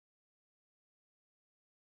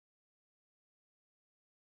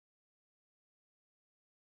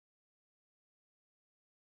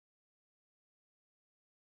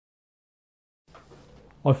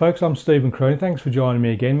Hi folks, I'm Stephen Cronin. Thanks for joining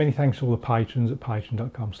me again. Many thanks to all the patrons at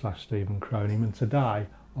patreon.com/StephenCronin. And today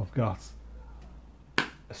I've got a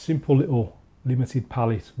simple little limited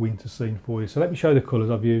palette winter scene for you. So let me show you the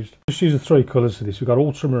colours I've used. Just use the three colours for this. We've got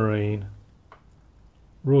ultramarine,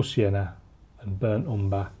 raw sienna and burnt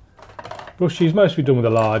umber. Brush is mostly done with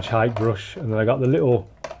a large hake brush, and then I got the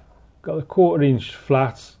 1/4"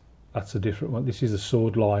 flat. That's a different one. This is a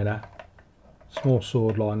sword liner. Small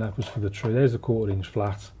sword liner, that was for the tree. There's the 1/4"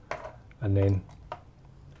 flat. And then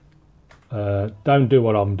don't do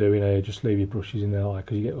what I'm doing here, just leave your brushes in there like,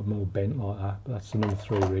 because you get them all bent like that. But that's the number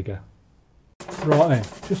 3 rigger. Right then,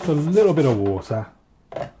 just a little bit of water,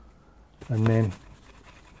 and then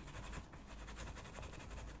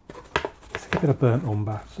let's get a bit of burnt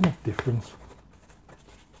umber. It's not different.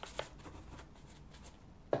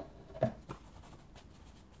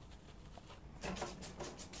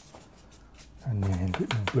 And then a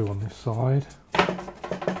bit more blue on this side.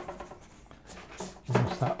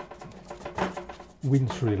 Almost that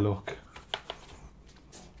wintry look.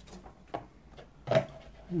 A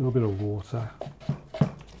little bit of water.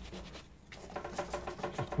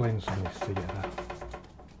 Just blend some of this together.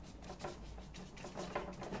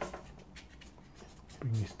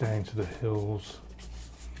 Bring this down to the hills.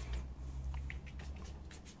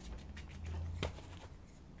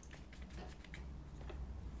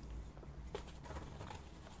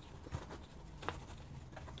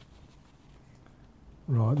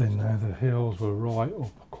 Right then, now the hills were right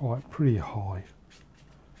up, quite pretty high,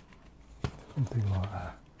 something like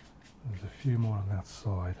that. There's a few more on that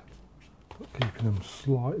side, but keeping them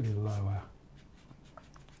slightly lower.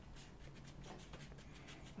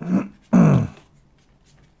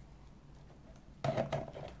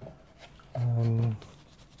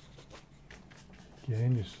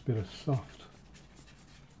 Again, just a bit of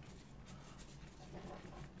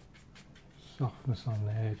softness on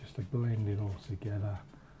there, just to blend it all together.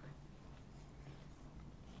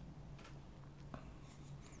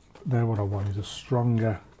 Now what I want is a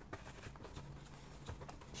stronger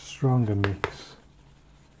mix,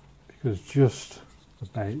 because just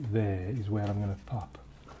about there is where I'm going to pop.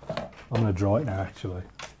 I'm going to dry it now actually.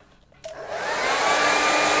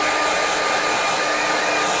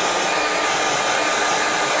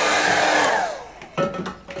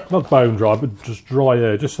 Not bone dry, but just dry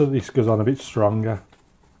air, just so that this goes on a bit stronger.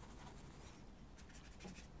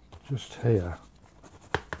 Just here.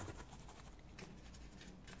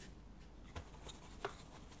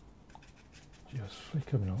 Just flick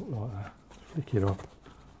them up like that. Flick it up.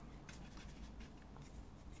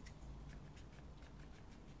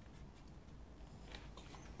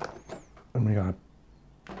 And we got a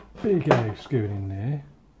big house going in there.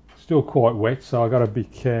 Still quite wet, so I've got to be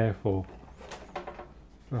careful.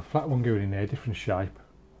 A flat one going in there, different shape.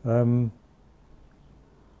 I'll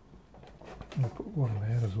put one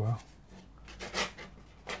there as well.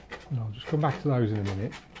 And I'll just come back to those in a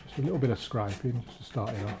minute. Just a little bit of scraping just to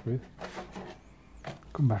start it off with.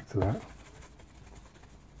 Come back to that.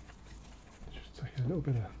 Just take a little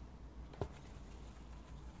bit of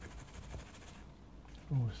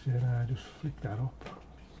sienna, just flick that up,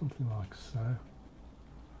 something like so.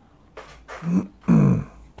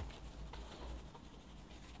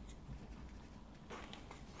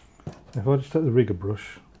 If I just take the rigger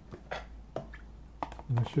brush,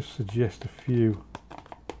 and let's just suggest a few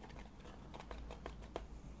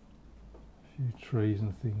trees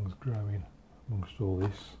and things growing amongst all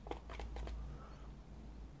this.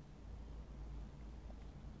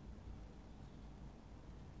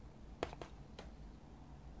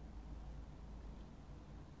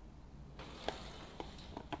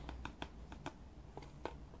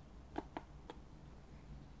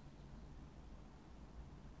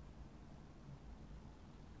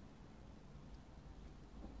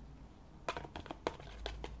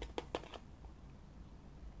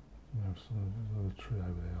 There's another tree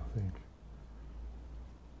over there, I think.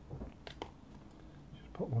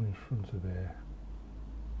 Just put one in front of there.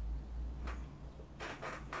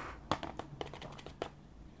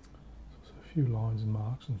 So a few lines and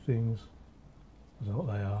marks and things. I don't know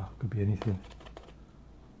what they are, could be anything.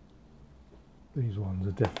 These ones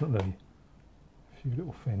are definitely a few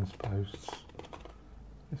little fence posts.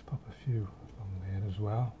 Let's pop a few along there as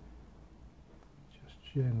well. Just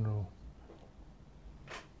general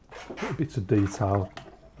little bits of detail.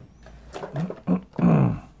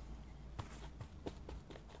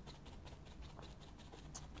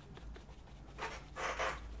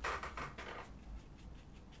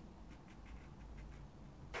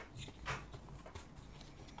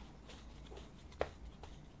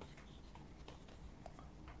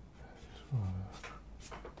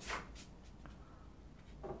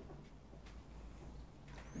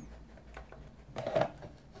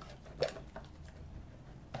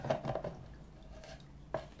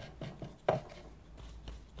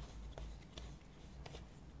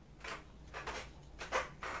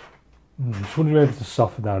 just wondering whether to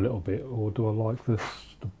soften that a little bit, or do I like the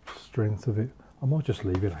strength of it? I might just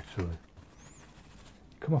leave it actually.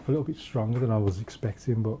 Come up a little bit stronger than I was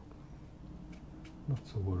expecting, but not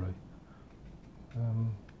to worry.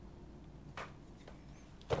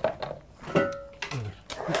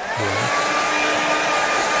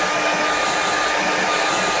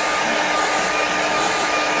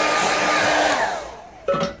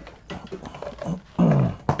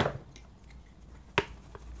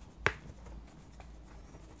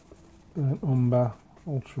 Umber,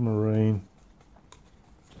 ultramarine.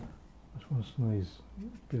 I just want some of these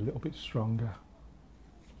to be a little bit stronger.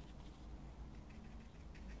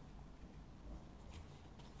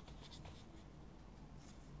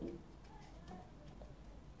 A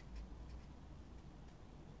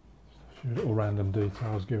few little random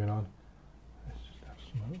details going on. Let's just have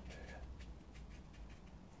some up there.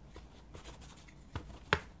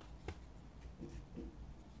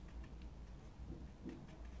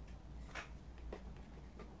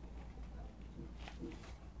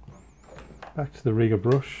 Back to the rigger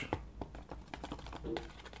brush.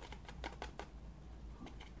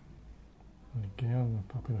 Again, I'm going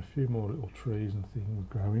to pop in a few more little trees and things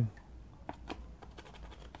growing.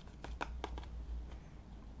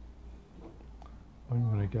 I'm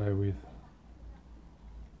going to go with,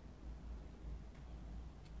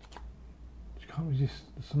 you can't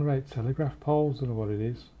resist, there's something about telegraph poles, I don't know what it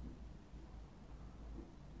is.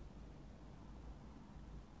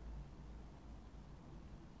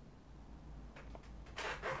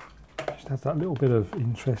 Just has that little bit of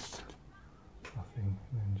interest, I think, and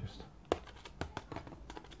then just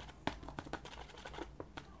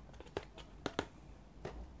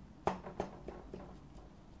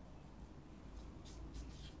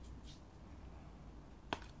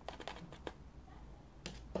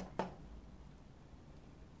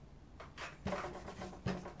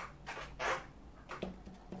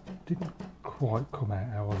didn't quite come out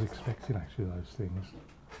how I was expecting actually, those things.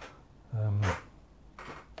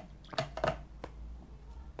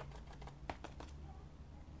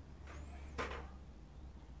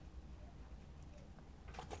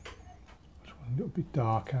 A little bit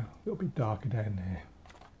darker down there.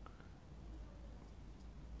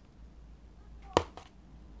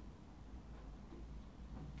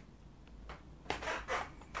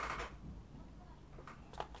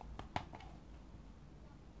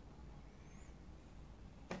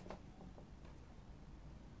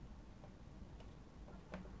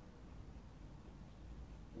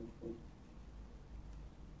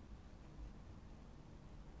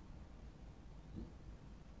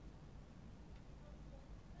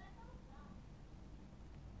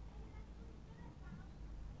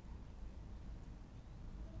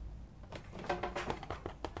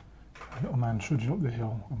 Little man trudging up the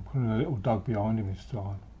hill. I'm putting a little dog behind him this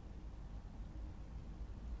time.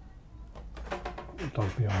 Little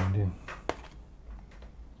dog behind him.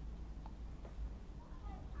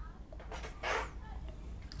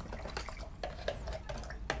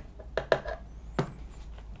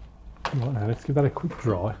 Right, now let's give that a quick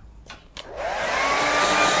dry.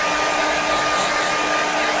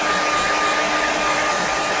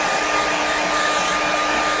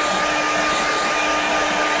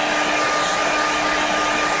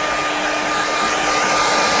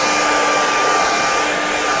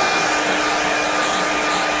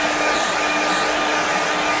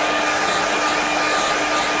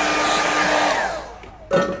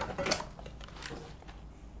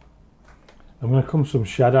 I'm going to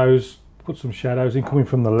put some shadows in coming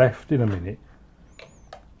from the left in a minute.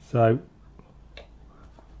 So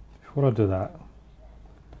before I do that,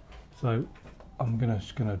 so I'm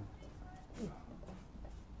just going to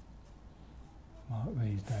mark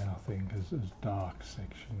these down, I think, as dark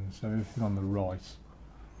sections. So everything on the right,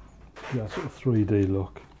 yeah, sort of 3D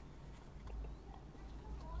look.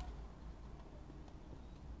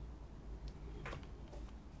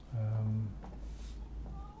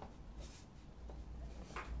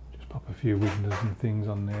 Pop a few windows and things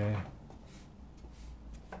on there.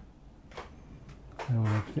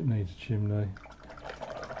 If it needs a chimney.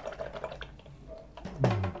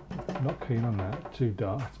 Not keen on that. Too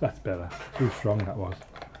dark. That's better. Too strong that was.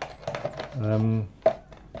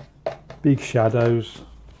 Big shadows.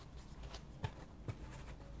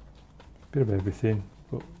 Bit of everything,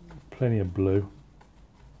 but plenty of blue.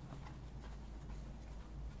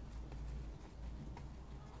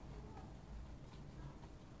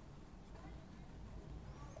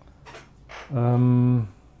 I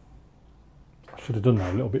should have done that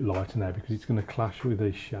a little bit lighter now because it's going to clash with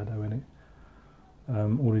the shadow in it.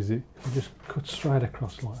 Or is it just cut straight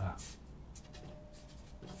across like that?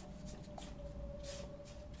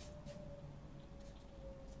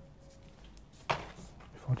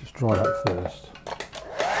 I'll just dry that first.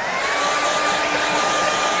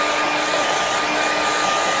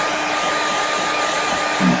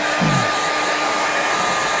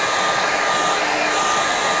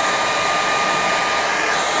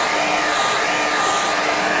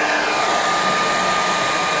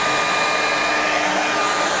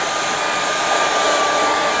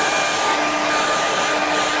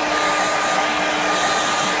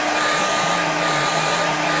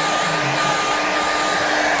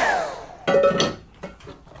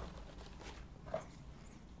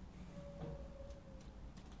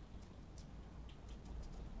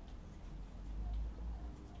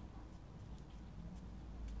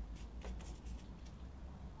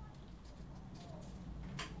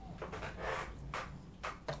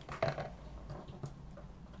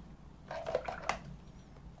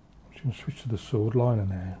 I'm going to switch to the sword liner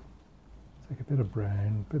now. Take a bit of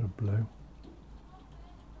brown, a bit of blue.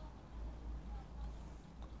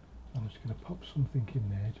 I'm just going to pop something in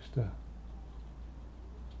there just to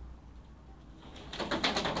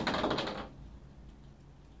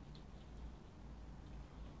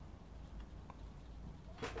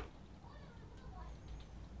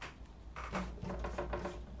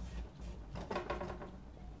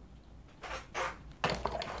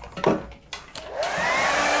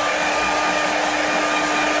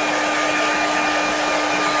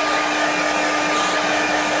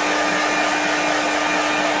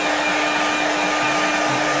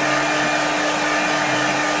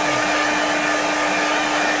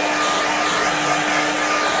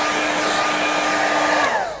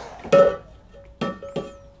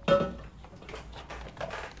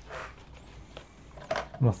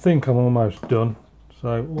and I think I'm almost done,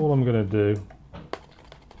 so all I'm going to do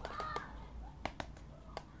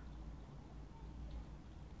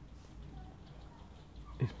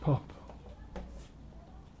is pop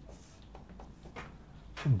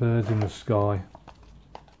some birds in the sky,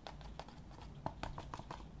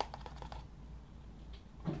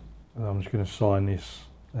 and I'm just going to sign this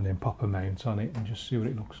and then pop a mount on it and just see what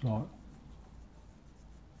it looks like.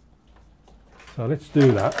 So let's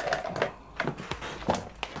do that.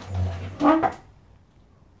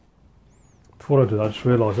 Before I do that, I just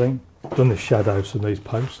realised I ain't done the shadows on these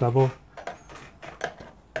posts, have I?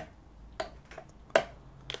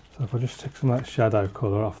 So if I just take some of that shadow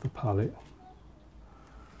colour off the palette,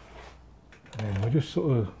 and then we just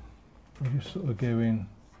sort of go in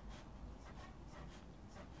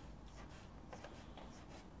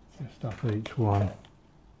just off each one.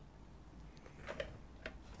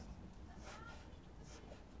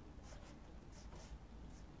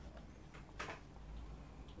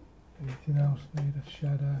 Anything else need a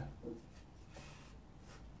shadow?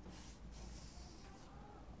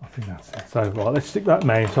 I think that's it. So right, let's stick that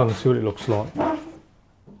mount on and see what it looks like. So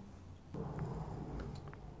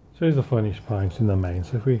here's the finished paint in the mount.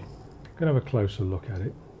 So if we can have a closer look at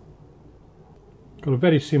it. Got a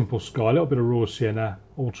very simple sky, a little bit of raw sienna,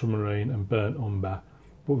 ultramarine and burnt umber,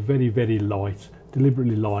 but very, very light.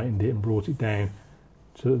 Deliberately lightened it and brought it down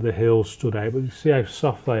so that the hills stood out. But you see how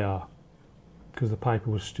soft they are, because the paper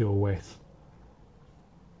was still wet.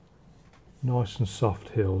 Nice and soft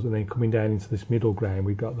hills, and then coming down into this middle ground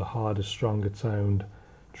we've got the harder, stronger toned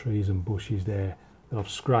trees and bushes there that I've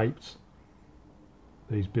scraped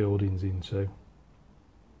these buildings into.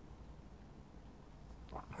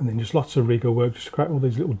 And then just lots of rigger work, just to create all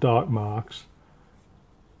these little dark marks.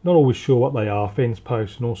 Not always sure what they are, fence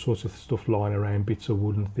posts and all sorts of stuff lying around, bits of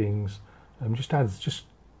wood and things. Just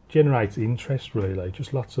generates interest really,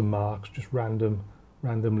 just lots of marks, just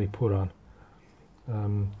randomly put on.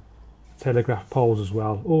 Telegraph poles as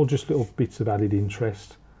well, all just little bits of added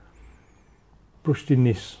interest. Brushed in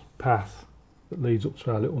this path that leads up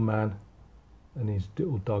to our little man and his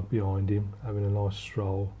little dog behind him having a nice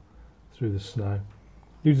stroll through the snow.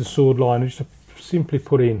 Use the sword liner just to simply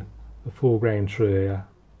put in the foreground tree here.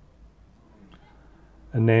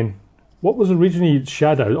 And then what was originally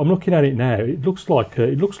shadow, I'm looking at it now, it looks like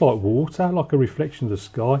water, like a reflection of the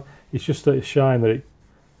sky. It's just that it's showing that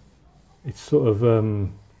it sort of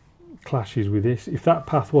clashes with this. If that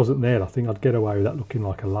path wasn't there, I think I'd get away with that looking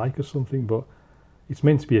like a lake or something, but it's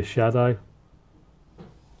meant to be a shadow.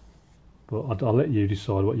 But I'll let you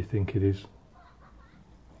decide what you think it is.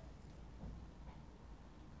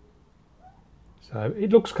 So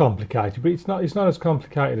it looks complicated, but it's not as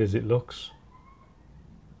complicated as it looks.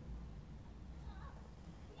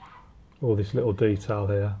 All this little detail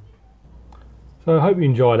here. So I hope you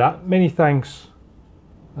enjoyed that. Many thanks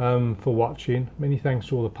for watching. Many thanks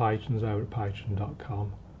to all the patrons over at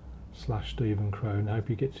patreon.com/Stephen Crone. I hope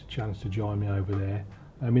you get a chance to join me over there.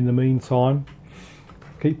 In the meantime,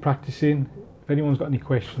 keep practicing. If If anyone's got any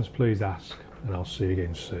questions, please ask, and I'll see you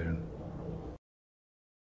again soon.